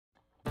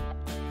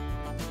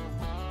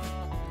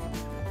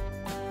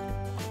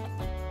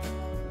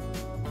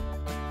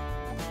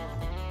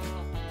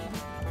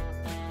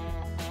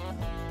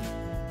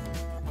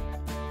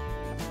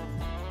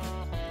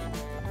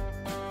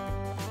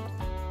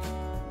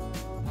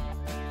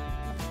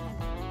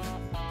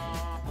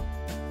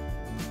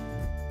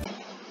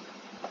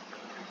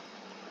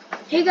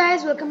Hey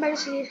guys, welcome back to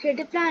Series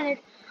Creative Planet.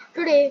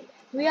 Today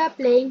we are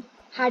playing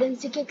Hide and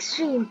Seek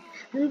Extreme.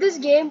 In this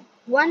game,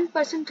 one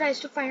person tries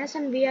to find us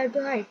and we have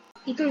to hide.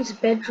 Ethan's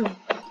bedroom.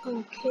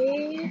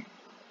 Okay.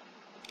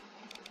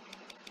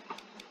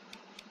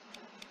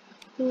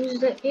 Who's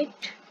the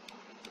it?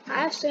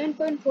 I have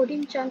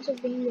 7.14 chance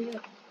of being there.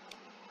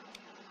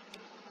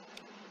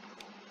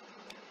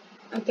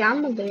 Okay,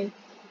 I'm not there.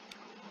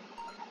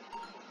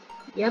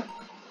 Yep.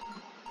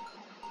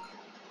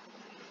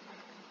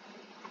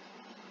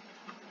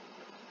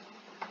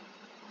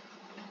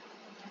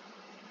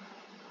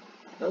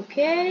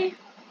 Okay.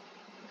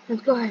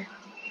 Let's go ahead.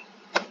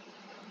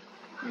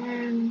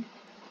 And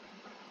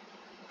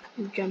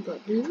jump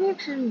up. This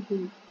works and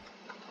boom.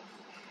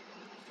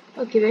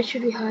 Okay, where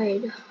should we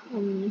hide?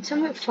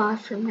 Somewhere far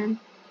from him.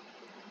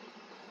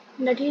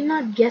 That he'll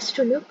not guess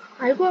to look.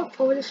 I'll go up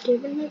over the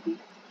stable maybe.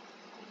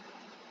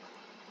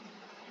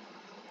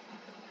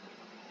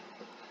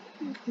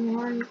 Come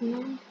on, come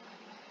on.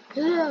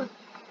 Yeah.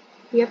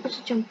 We have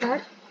to jump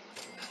pad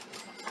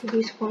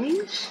these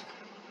coins.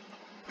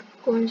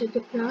 Go into the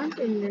plant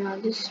and then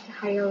I'll just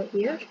hide over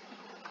here.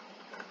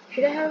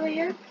 Should I hide over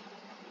here?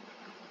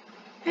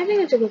 I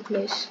think it's a good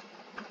place.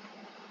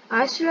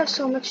 I still have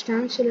so much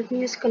time, so let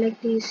me just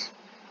collect these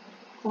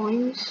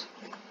coins.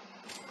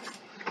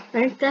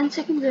 And in 10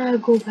 seconds then I'll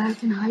go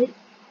back and hide.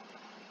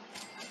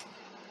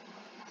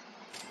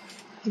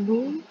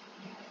 Boom.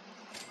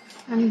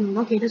 And boom.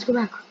 Okay, let's go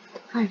back.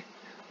 Hide.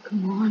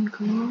 Come on,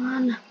 come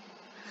on.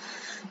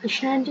 The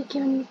shanty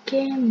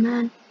came,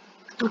 man.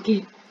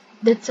 Okay,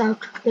 that's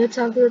out. That's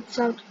out. That's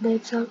out.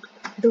 That's out.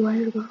 Do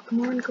I go?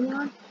 Come on, come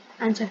on.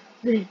 Answer.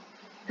 Great.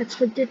 Let's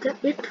forget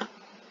it.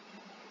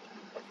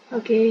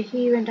 Okay,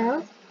 he went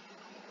out.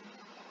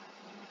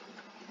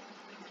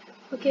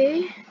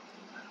 Okay.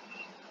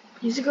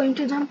 Is he going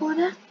to jump over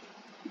there?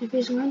 If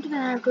he's going to, then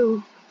I have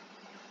to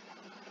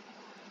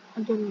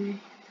other way.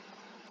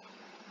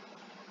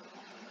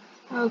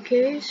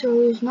 Okay,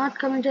 so he's not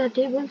coming to the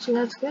table, so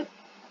that's good.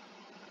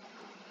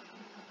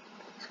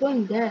 He's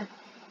going there.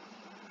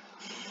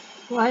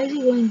 Why is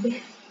he going there?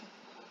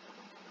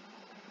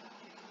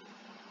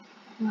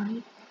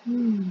 Why?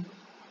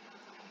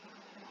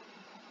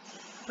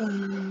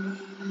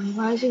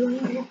 Why is he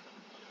going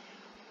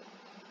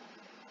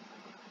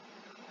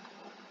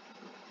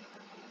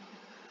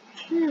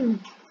there?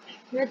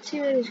 Let's see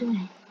where he's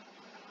going.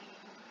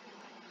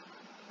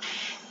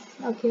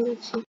 Okay,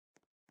 let's see.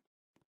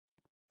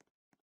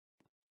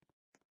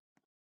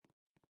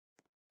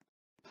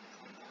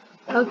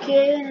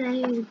 Okay, and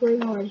he's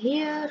going over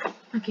here.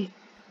 Okay,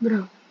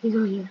 bro, he's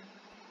over here.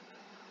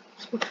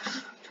 Go,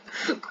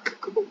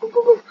 go, go,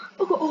 go.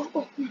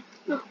 Oh.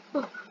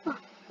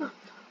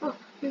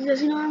 Does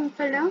he know I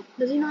fell down?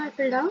 Does he know I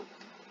fell down?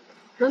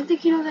 Don't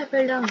think he knows I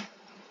fell down.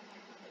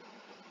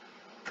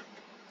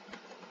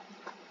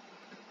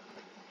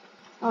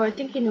 Oh, I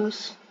think he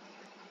knows.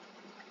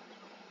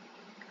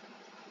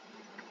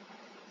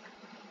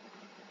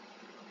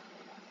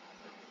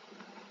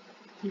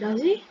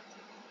 Does he?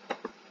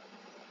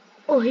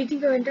 Oh, he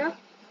thinks I went up?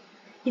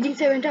 He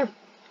thinks I went up.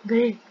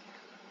 Great.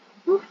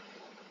 Whew.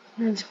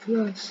 That's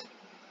close.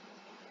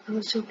 I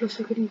was so close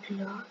to getting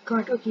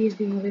caught. Okay, he's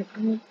being away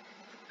from me.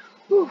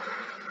 Whew.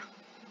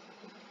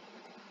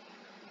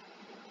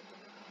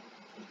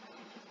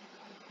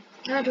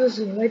 That was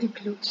very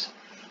close.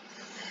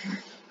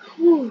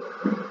 Whew.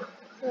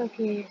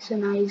 Okay, so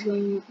now he's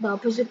going the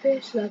opposite way,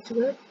 so that's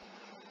good.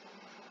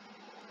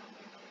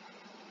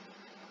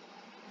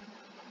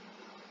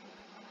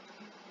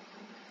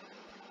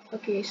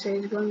 Okay, so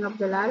he's going up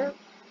the ladder.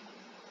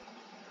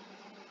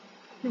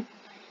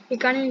 He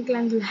can't even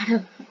climb the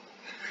ladder.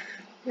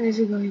 Where is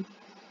he going?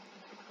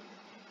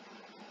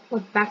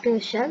 What, back to the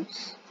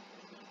shelves?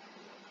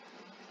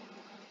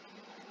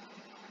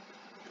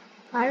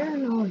 I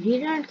don't know. He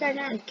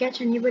didn't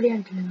catch anybody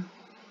until now.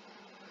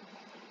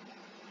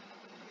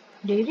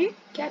 Did he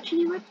catch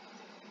anyone?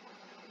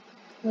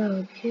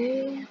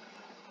 Okay.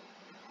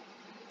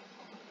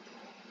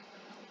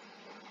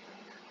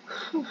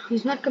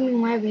 He's not coming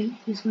my way.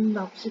 He's going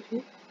the opposite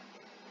way.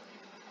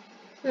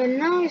 Well,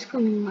 now he's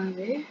coming my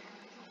way.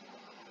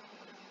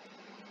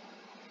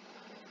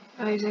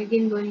 Oh, he's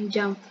again going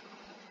jump.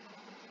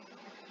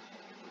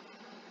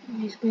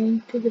 He's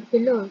going to the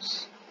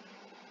pillows.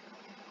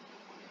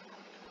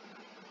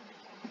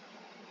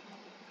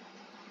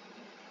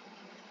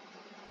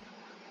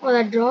 Oh,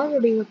 that drawer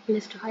would be a good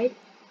place to hide.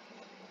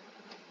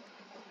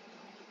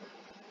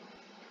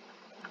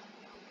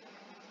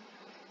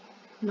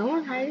 No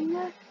one hiding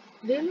there?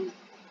 Really?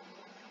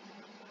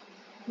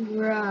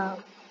 Bro.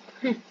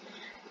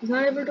 He's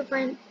not able to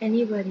find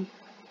anybody.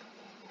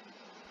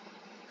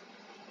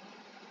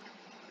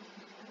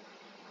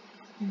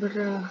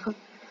 Bro.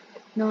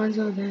 No one's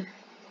out there.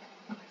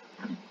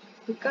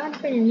 We can't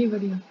find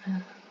anybody up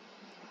there.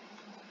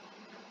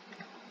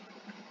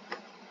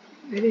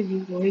 Where is he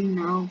going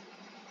now?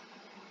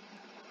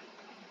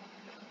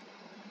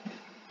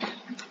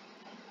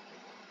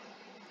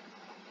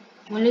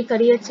 Only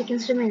 38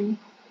 seconds remaining.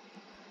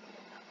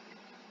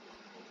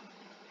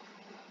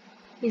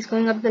 He's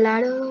going up the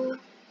ladder.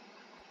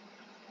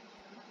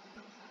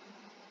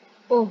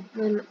 Oh,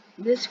 well,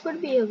 this could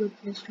be a good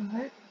place to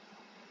hide.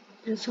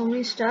 There's so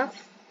many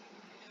stuff.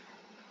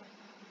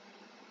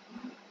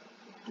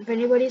 If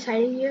anybody's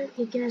hiding here,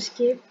 he can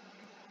escape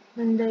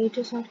when the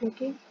eater's not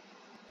looking.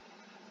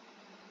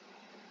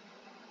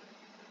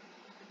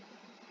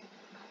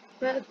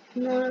 Well,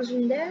 no one's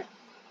in there.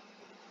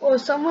 Oh,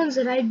 someone's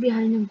right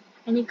behind him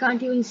and he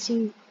can't even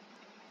see.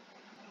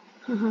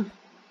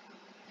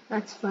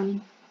 That's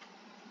funny.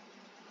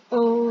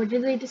 Oh,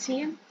 did they see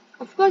him?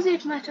 Of course they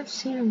must have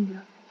seen him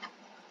there.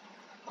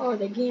 Oh,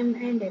 the game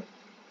ended.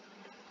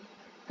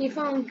 He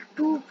found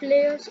 2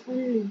 players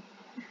only.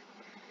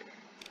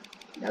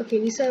 Okay,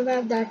 we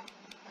survived that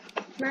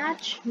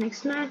match.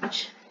 Next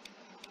match.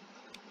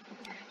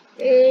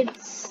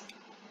 Is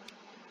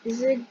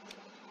it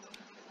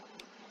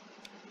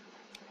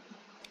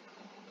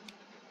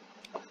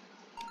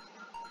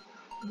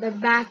the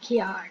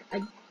backyard?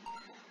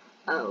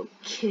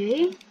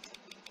 Okay.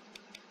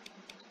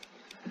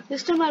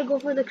 This time I'll go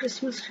for the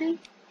Christmas tree.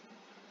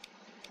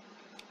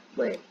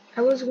 Wait,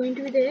 I was going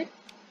to be there.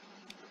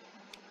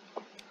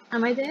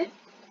 Am I there?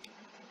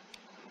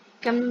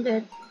 Come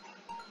there.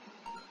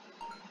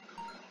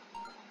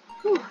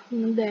 Whew,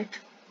 not that.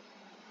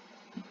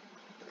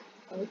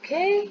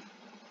 Okay.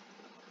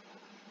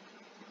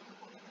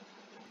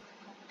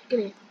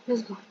 Great,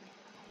 let's go.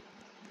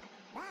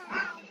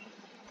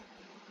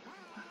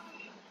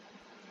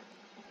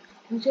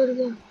 Let's go to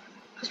the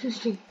Christmas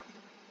tree.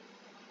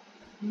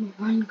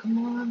 Come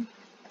on.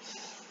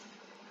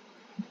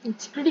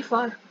 It's pretty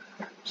far,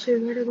 so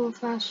you better go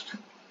fast.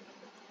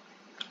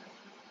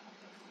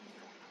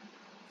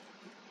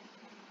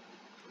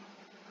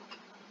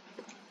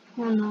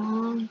 Oh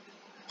no.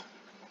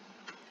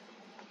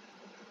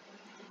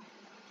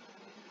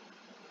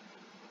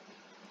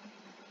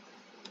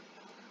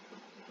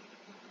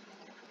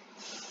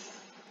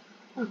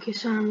 Okay,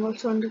 so I'm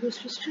also on the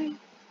Christmas tree.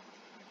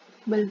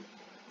 Well,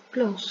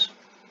 close.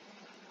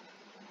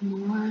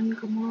 Come on,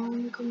 come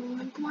on, come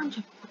on, come on,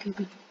 jump. Okay,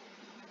 good.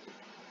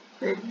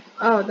 Wait.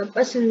 Oh, the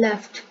person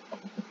left.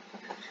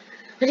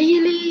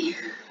 Really?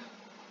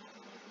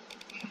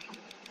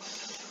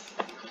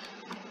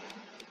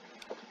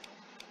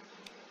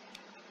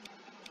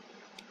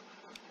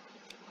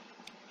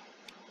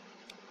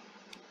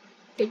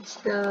 It's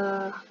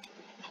the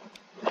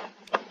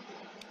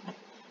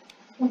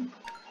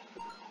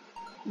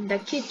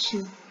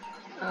kitchen.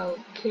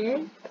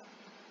 Okay.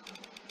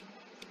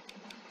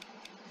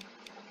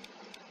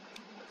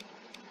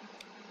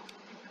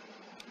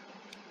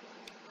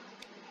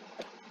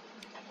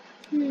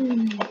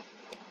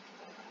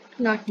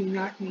 Not me,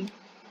 not me.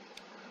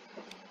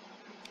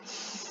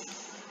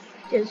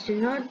 Just do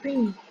not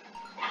bring me.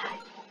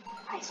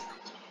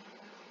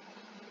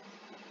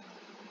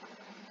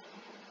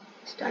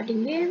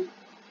 Starting game.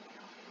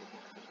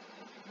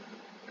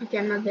 Okay,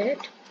 I'm not dead.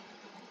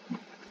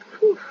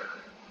 Whew.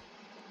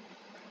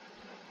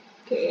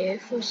 Okay,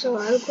 so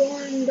I'll go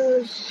on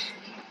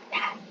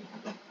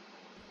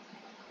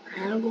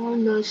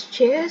those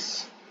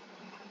chairs.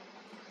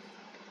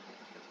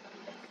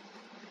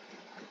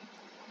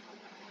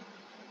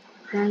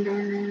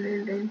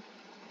 Run.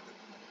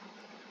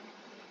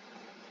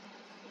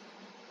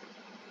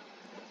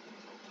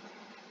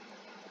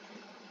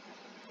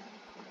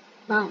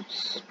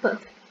 Bounce.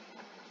 Perfect.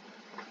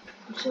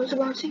 So it's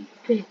bouncing.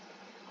 Great.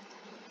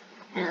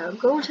 And I'll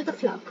go into the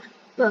flower.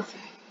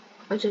 Perfect.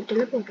 Also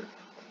teleporter.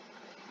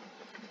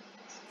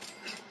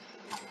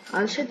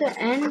 Also at the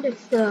end,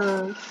 if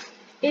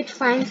it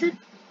finds it,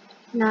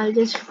 and I'll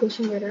just go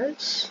somewhere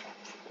else.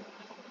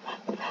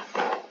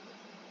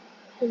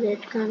 So that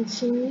it can't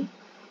see me.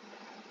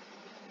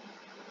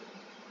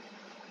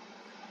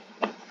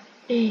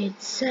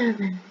 8,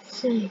 7,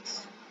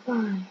 6,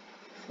 5,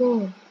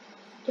 4,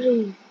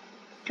 3,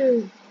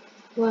 2,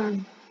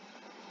 1,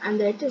 and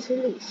that is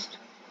released.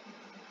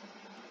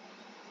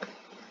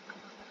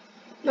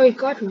 No, he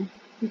caught one.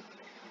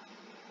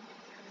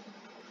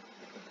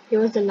 He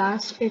was the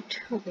last hit.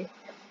 Okay.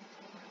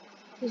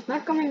 He's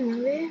not coming my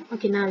way.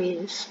 Okay, now he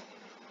is.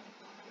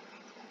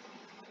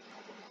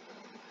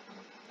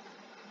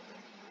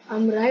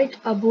 I'm right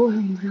above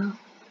him, bro.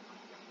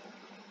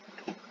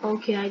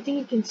 Okay, I think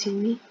he can see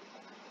me.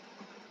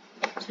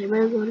 So I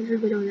better go a little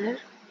bit over there.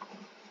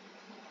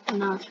 And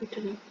now I'll speak to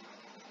him.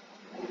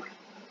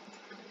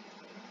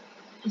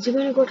 Is he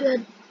gonna go to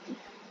that?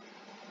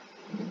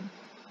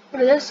 Oh,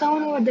 there's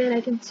someone over there.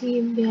 I can see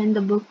him behind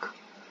the book.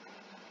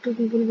 2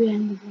 people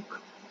behind the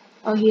book.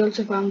 Oh, he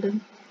also found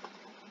him.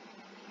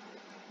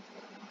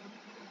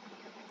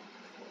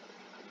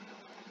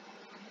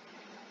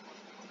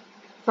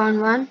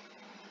 Found one.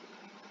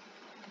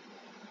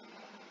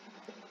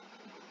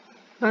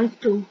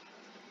 Found 2.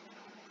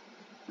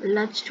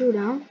 That's 2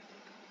 down.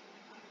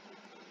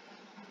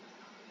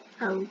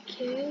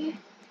 Okay.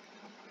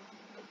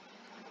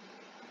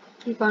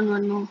 He found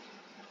one more.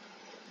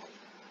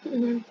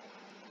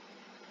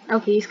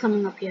 Okay, he's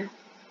coming up here.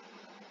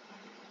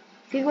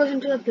 If he goes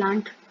into the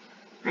plant,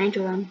 I need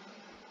to run.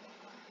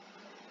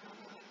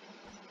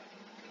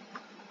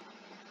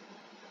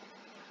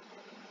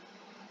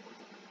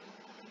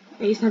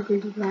 He's not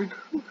going to plan.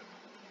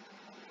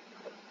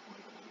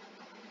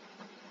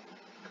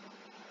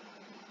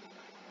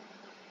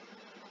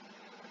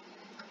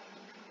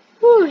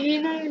 Oh,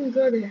 he's not even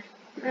go there.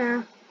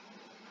 Yeah.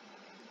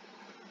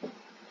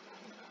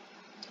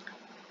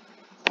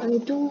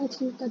 2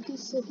 minutes and 30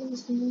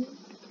 seconds more.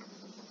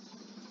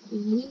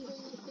 Is anyone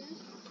going up there?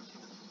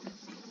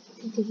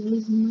 Okay,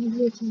 guys, might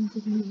be a chance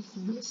of me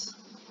missing this.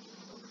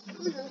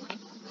 Oh no.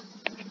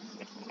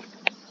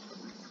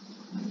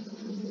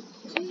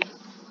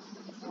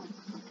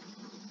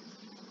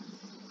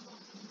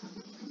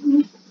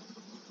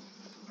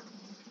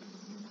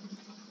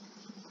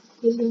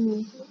 He's going over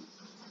here.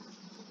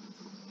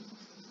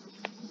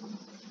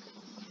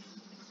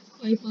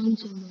 I found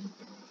someone.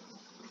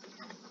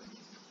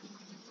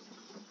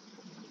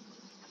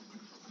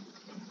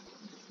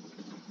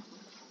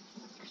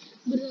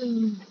 Bro,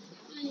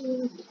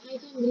 I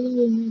can't believe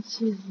you're not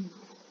seeing.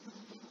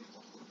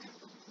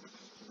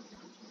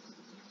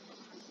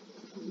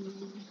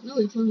 No,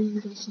 we found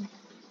one person.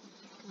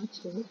 That's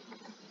good.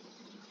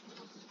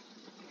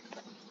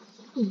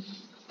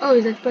 Oh,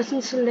 is that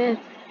person still there?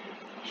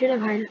 Should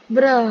have hidden.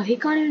 Bro, he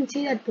can't even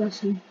see that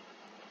person.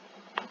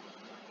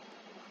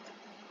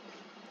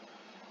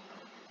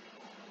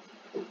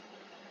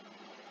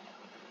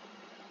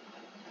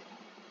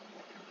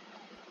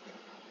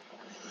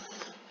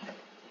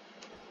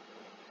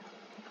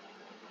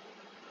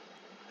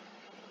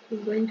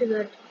 He's going to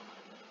that.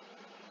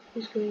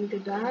 He's going to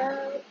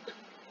that.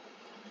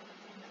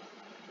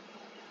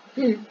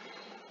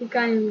 He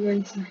can't even go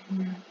inside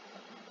now.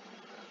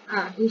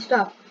 Ah, he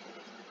stopped.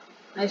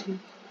 Nice one.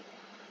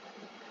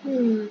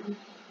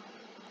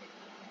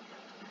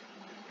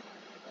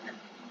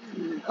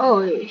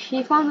 Oh,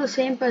 he found the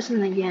same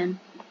person again.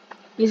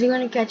 Is he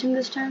going to catch him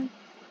this time?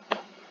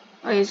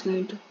 Oh, he's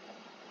going to.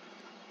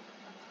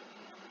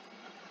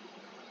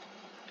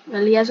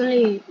 Well, he has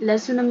only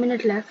less than a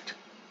minute left.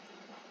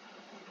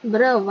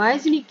 Bro, why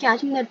isn't he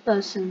catching that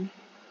person?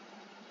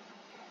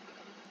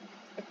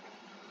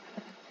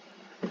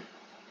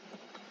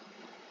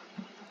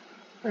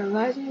 Bro,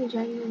 why isn't he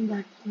joining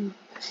that?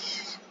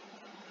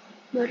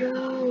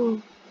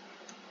 Bro.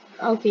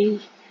 Okay,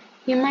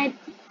 he might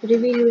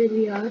reveal where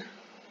we are.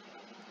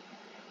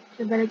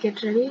 So better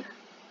get ready.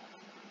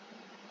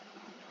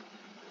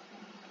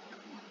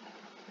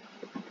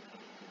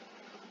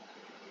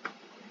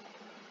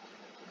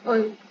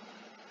 Oh,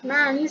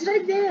 man, he's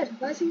right there.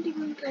 Why isn't he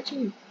going to catch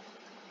him?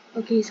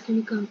 Okay, he's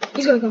gonna come.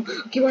 He's gonna come.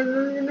 Okay,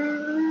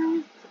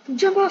 run.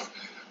 Jump off.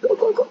 Go,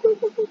 go, go, go,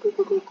 go, go, go,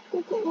 go,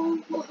 go, go,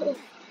 go, go.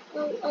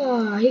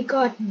 Oh, he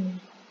got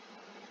me.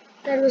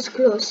 That was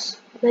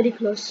close. Very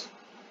close.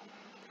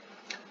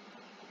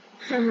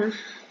 Bro,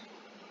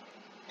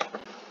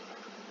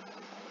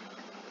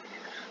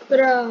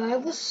 I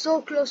was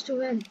so close to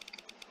win.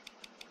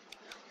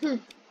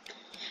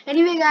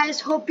 Anyway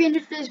guys, hope you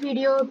enjoyed this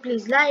video.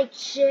 Please like,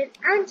 share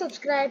and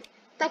subscribe.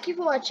 Thank you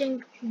for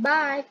watching.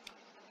 Bye.